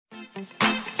In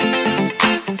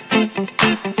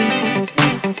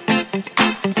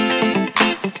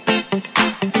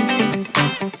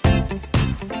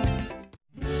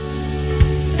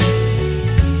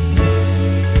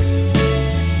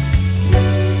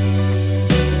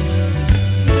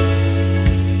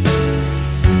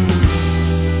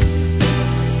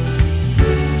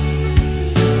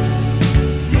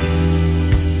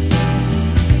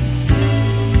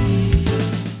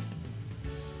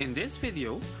this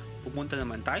video, pupunta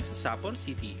naman tayo sa Sapporo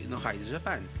City in Hokkaido,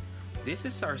 Japan. This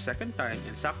is our second time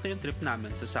and sakto yung trip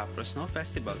namin sa Sapporo Snow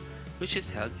Festival, which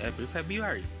is held every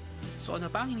February. So ano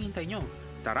pa ang hinihintay nyo?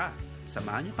 Tara,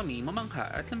 samahan nyo kami mamangha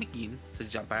at lamigin sa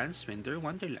Japan's Winter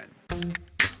Wonderland.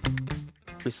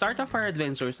 We start off our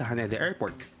adventure sa Haneda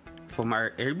Airport. From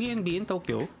our Airbnb in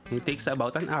Tokyo, it takes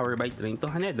about an hour by train to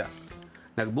Haneda.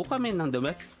 Nag-book kami ng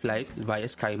domestic flight via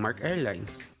Skymark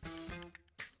Airlines.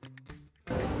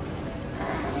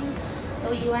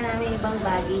 So, iwan namin ibang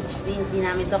baggage since di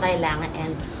namin ito kailangan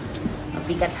and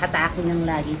mabigat hatakin ng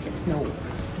luggage sa snow.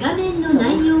 So,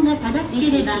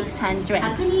 this is 600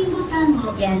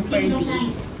 yen per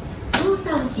day.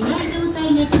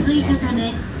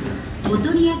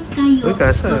 Uy,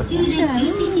 kasa.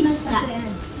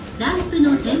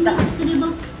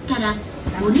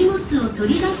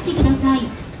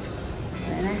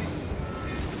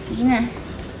 Sige na.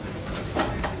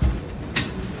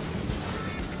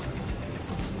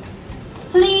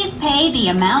 Please pay the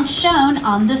amount shown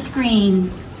on the screen.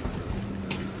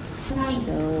 So,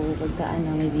 pagkaan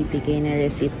may bibigay na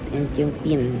receipt and yung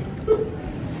PIN.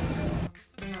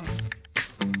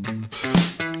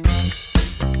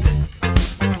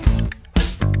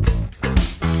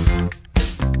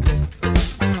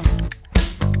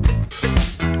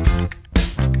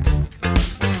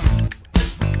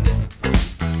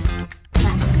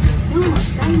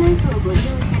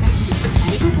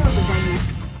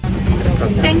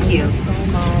 Thank you.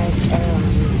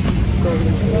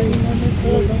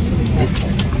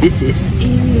 This is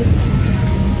it.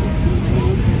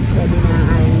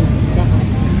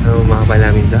 So, makapal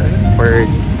namin dyan for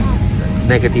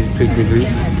negative 3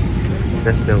 degrees.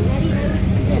 The snow.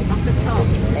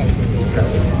 So,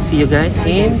 see you guys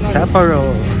in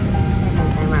Sapporo.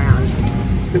 Time around.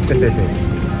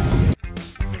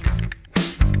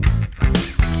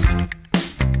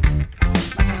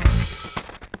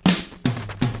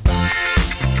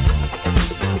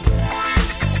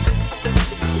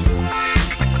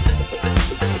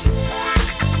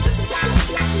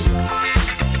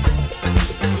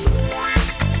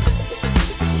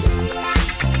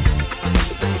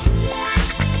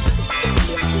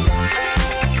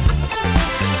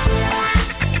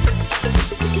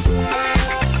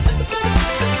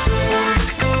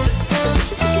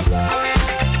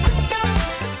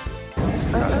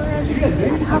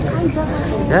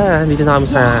 Yeah, dito na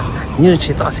kami sa New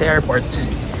Chitose Airport.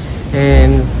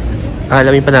 And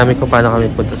alamin pa namin kung paano kami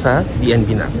punta sa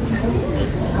B&B na.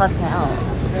 Hotel.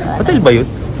 Hotel ba yun?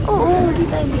 Oo, hindi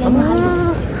tayo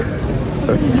binamahal.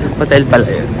 Hotel pala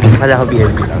yun. Kala ko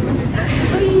B&B lang.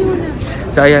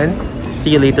 So ayan,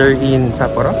 see you later in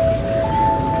Sapporo.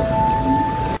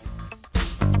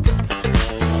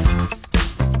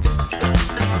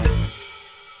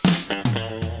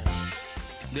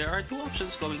 There are two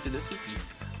options going to the city,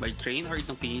 by train or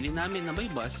itong pinili namin na by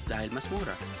bus dahil mas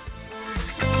mura.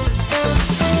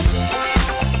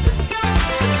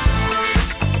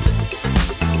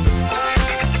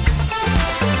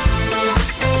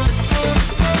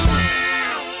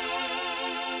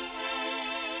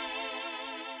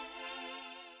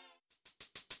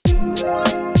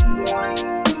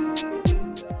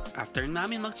 After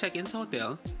namin mag-check-in sa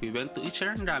hotel, we went to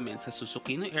Ichiran Ramen sa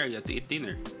Susukino area to eat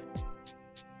dinner.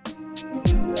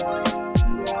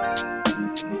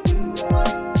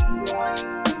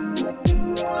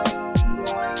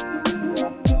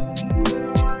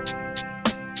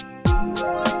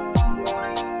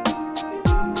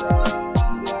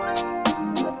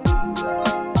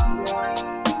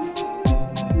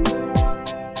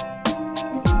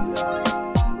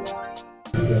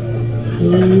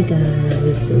 Hey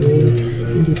guys, so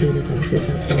nandito na kami sa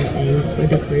Sapporo and for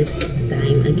the first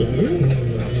time again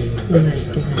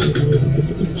kakain kami dito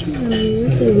sa Ichiran.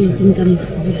 So waiting kami sa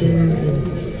order and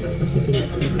kasi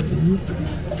pinagpapagod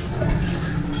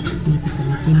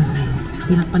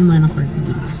tinakpan muna ng order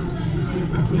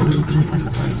kasi waiting pa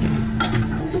sa order.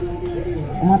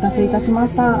 Omatase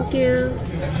itashimashita. Thank you.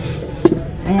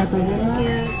 Arigatou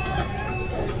gozaimasu.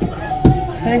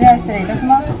 それでは失礼いたし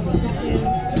ます。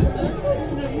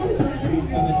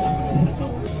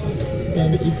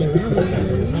Gonna eat the ramen.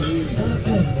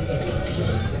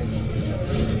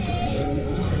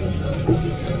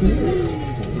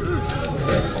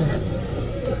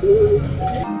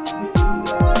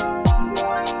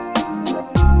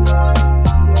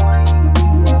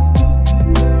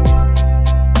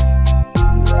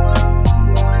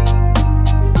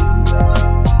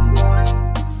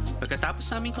 Pagkatapos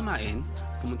namin kumain,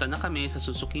 pumunta na kami sa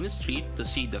Susukino Street to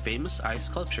see the famous ice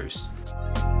sculptures.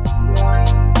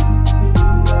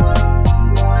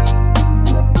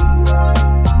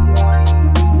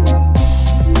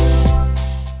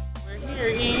 We're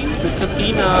here in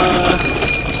Susukino.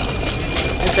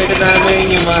 Excited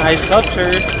namin yung mga ice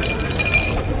sculptures.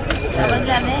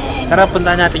 Tara,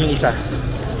 puntahan natin yung isa.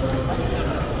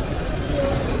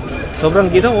 Sobrang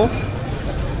ginaw, oh.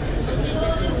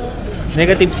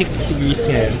 Negative 6 degrees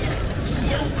ngayon.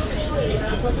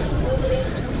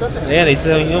 Ayan,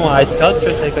 isa yung mga ice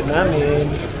sculptures sa likod namin.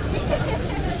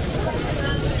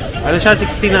 Ano siya,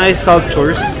 16 na ice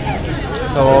sculptures.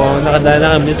 So, nakadaan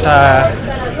na kami sa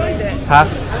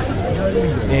half.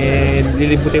 And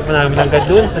lilibutin pa namin hanggang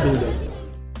doon sa dulo.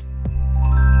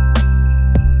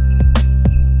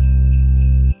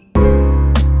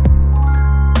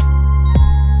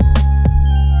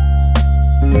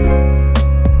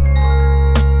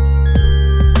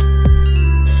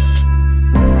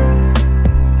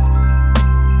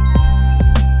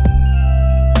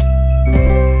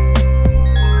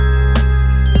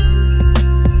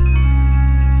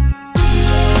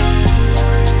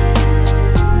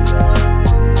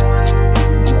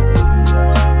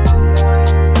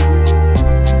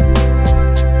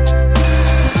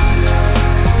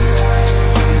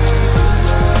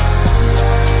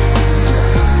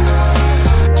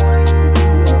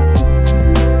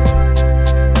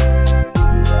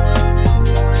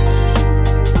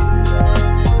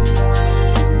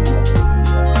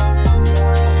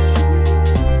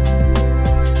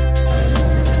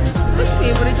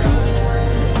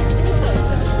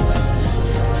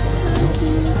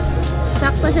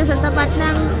 Sakto siya sa tapat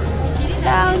ng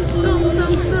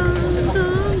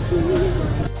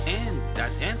And that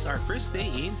ends our first day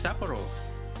in Sapporo.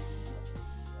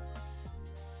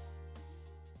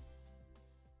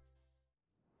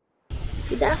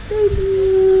 Good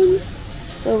afternoon!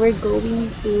 So we're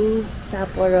going to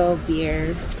Sapporo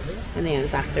Beer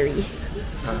factory.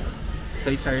 So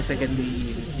it's our second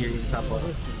day here in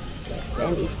Sapporo. Yes,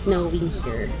 and it's snowing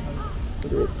here.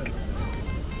 Look.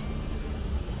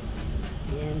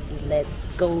 And let's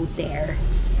go there.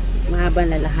 Mahaba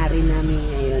na lakarin namin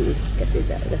ngayon kasi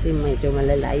medyo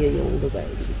malalayo yung lugar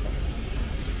dito.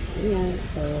 Ayan,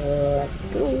 so let's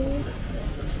go.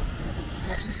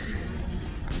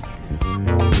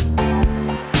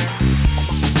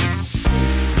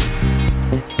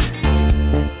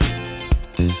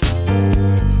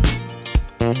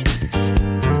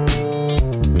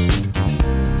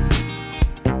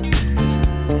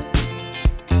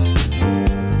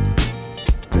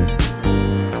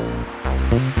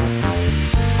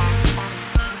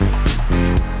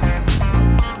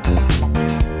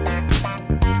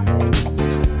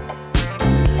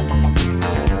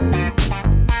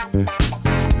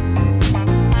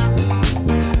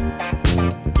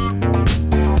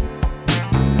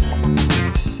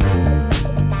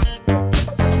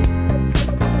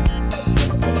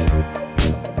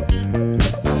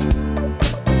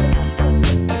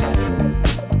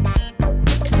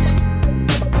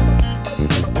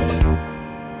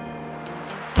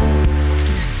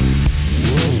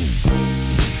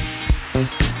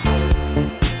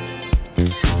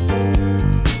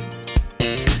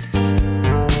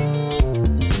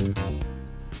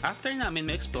 After namin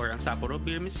ma-explore ang Sapporo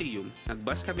Beer Museum,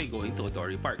 nag-bus kami going to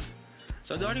Odori Park.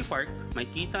 Sa Odori Park,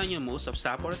 makikita niyo most of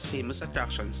Sapporo's famous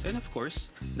attractions and of course,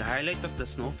 the highlight of the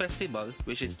Snow Festival,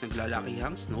 which is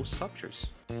naglalakihang snow sculptures.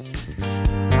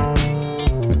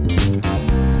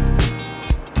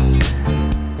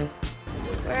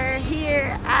 We're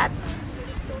here at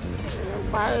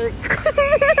park.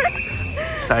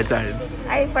 Saan?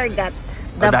 I forgot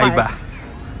the Odaiba. park.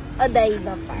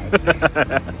 Odaiba Park.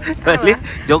 Mali?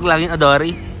 Joke lang yung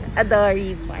Odori.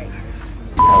 Odori Park.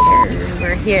 So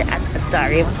we're here at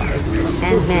Odori Park.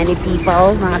 And many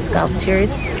people, mga sculptures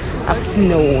of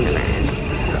snow naman.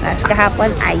 At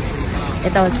kahapon, ice.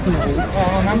 Ito, snow.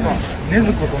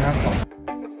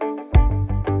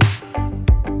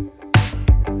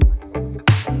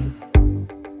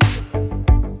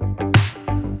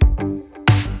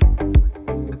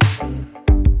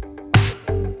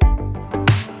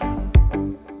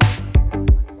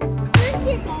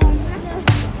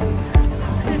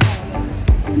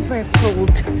 Super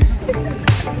cold.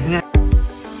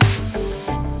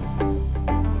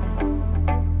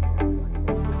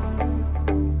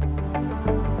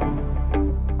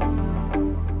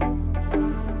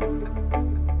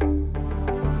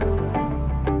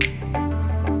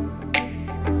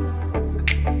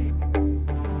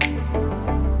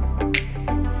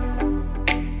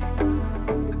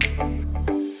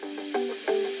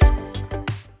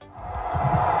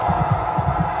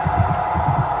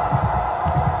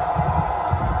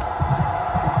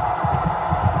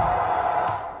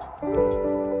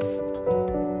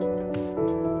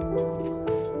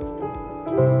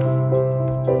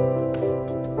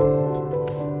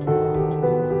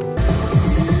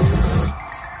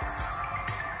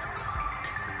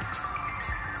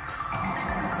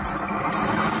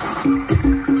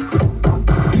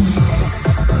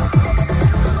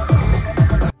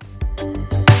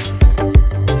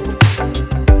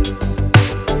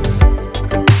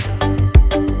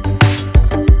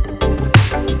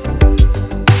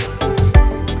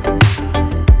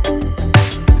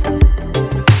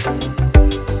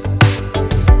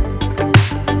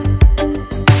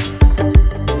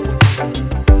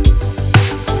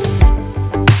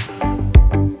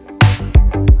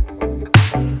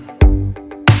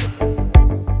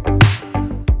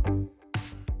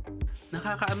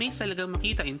 Nakaka-amaze talagang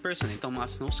makita in person itong mga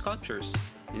snow sculptures.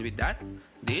 And with that,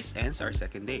 this ends our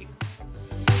second day.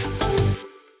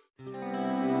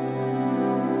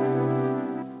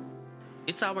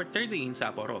 It's our third day in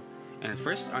Sapporo, and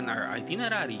first on our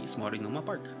itinerary is Morinuma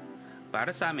Park.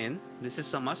 Para sa amin, this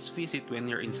is a must visit when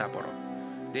you're in Sapporo.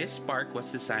 This park was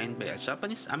designed by a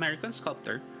Japanese-American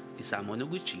sculptor, Isamu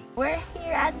Noguchi. We're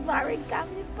here at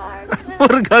Marugami Park.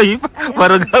 Marugami Park?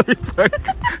 Marugami Park.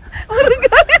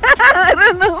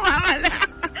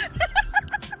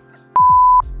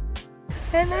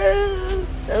 Hello!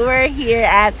 So we're here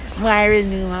at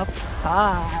Morinuma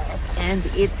Park. And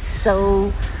it's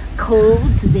so cold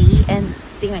today. And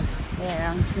tingnan,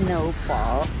 merong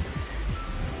snowfall.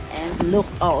 And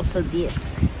look also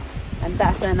this. Ang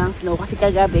taas na ng snow. Kasi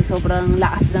kagabi, sobrang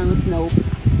lakas ng snow.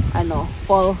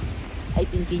 Fall. I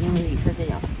think yun yung reason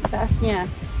niya. Ang taas niya.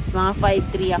 Mga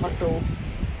 5'3" ako. So,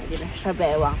 hindi na siya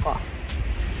bewang ko.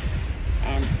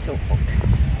 And so cold.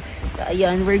 So,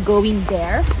 ayun, we're going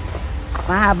there.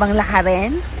 Mahabang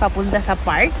lakarin. Papunta sa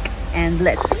park. And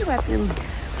let's see what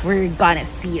we're gonna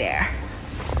see there.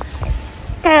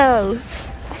 Go!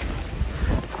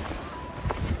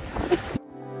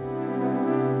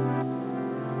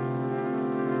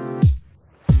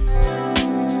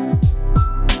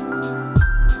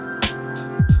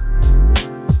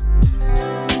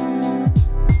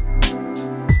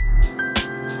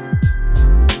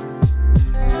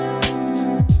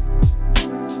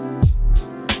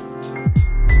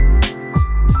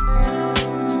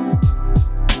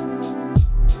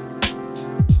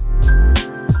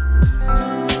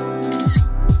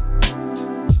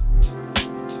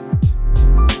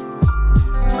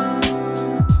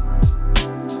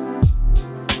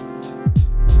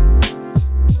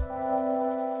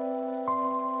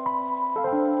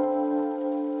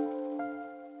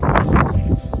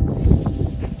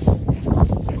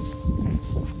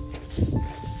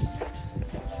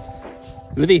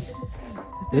 Goody.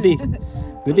 Goody.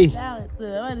 Goody.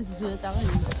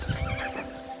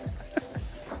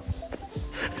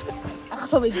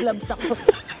 Ako may gloves ako.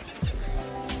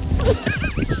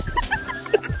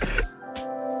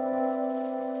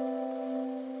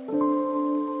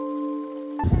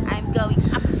 I'm going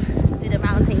up to the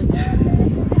mountain.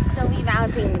 Snowy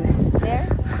mountain. There?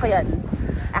 Ako yun.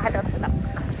 Akadap sa tak.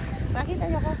 Makita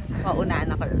niyo ko?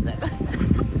 Maunaan ako doon.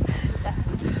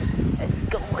 Let's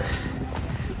go.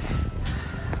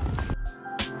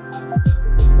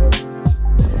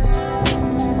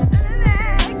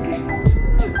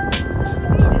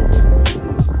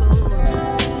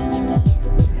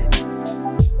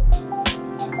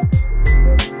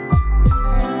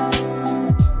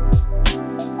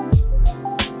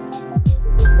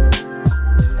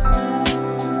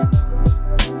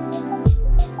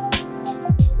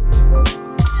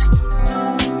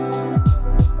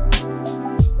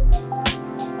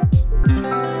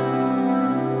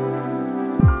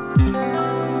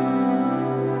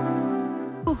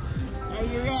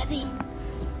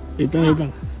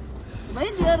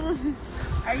 Wait lang.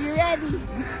 Are you ready?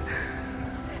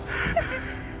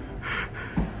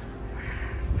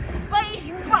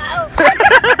 Baseball!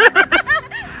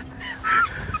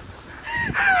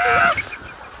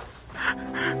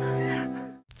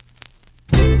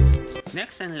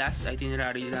 Next and last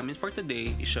itinerary namin for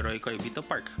today is Shiroi Bito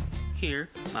Park. Here,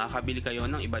 makakabili kayo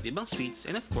ng iba't ibang sweets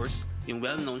and of course, yung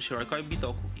well-known Shiroi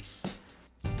Bito cookies.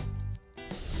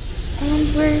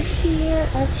 And we're here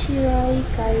at Shiroi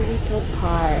Bito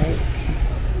Park.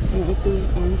 And ito yung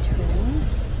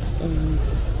entrance. And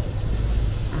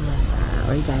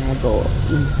we're gonna go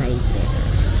inside there.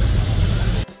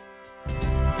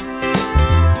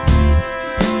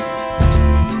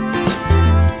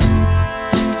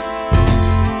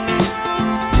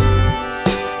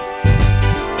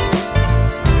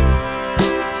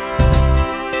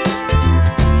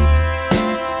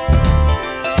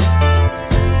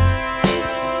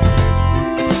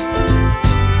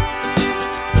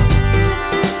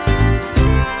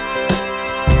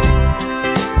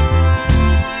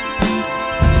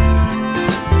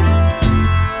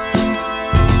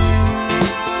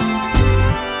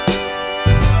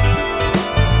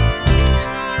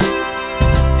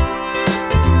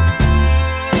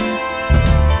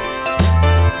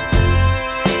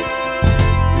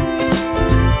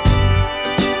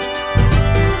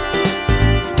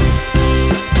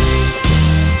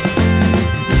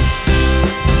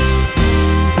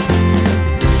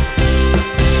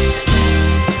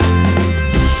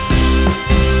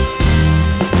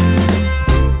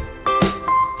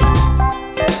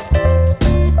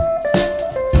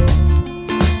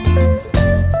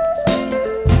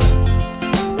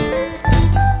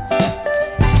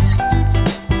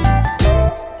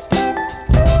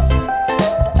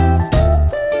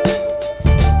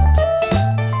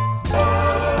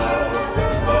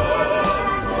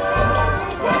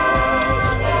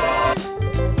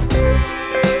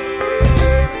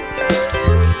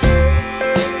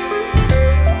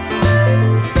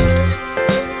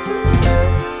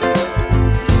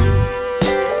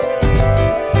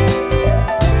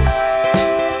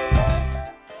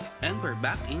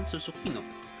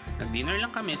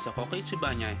 kami sa hokkaido,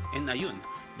 and ayun,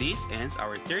 this ends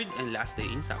our third and last day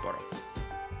in Sapporo.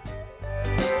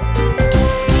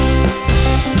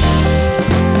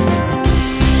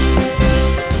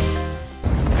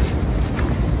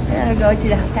 We're gonna go to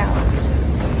the hotel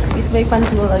with my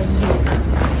pantulog.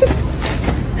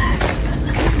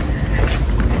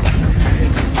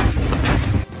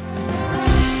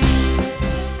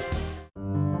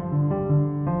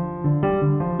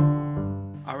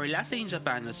 Our last day in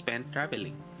Japan was spent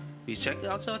traveling. We checked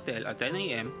out sa hotel at 10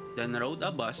 AM, then rode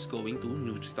a bus going to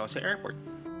New Chitose Airport.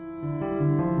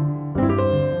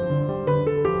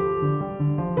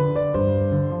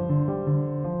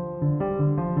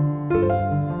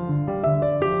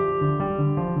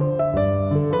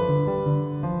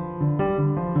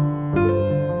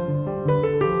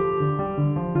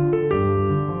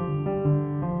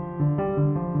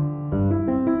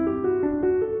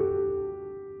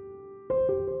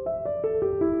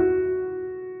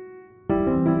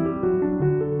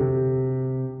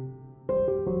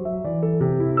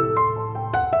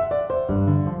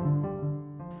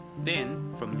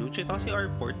 Then, from New Chitose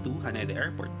Airport to Haneda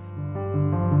Airport.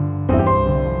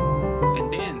 And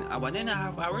then, a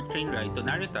 1.5 hour train ride to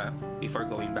Narita before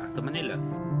going back to Manila.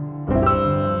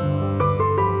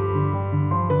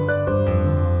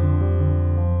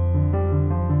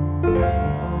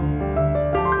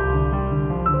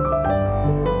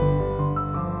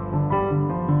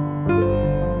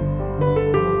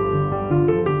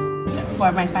 For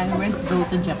my followers, go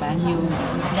to Japan. You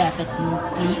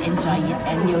definitely enjoy it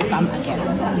and you'll come again.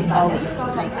 Always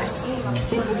like us.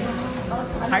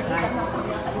 Heart, heart.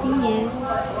 See you.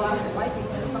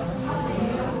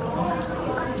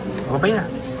 Okay na.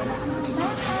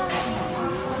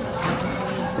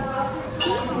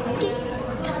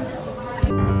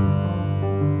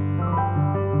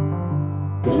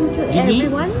 Thank you,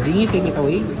 everyone. Jingy, take it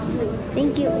away.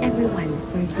 Thank you, everyone,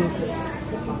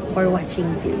 for watching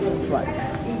this vlog.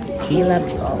 We love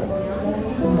you all.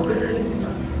 Mwah.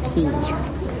 Thank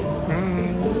you.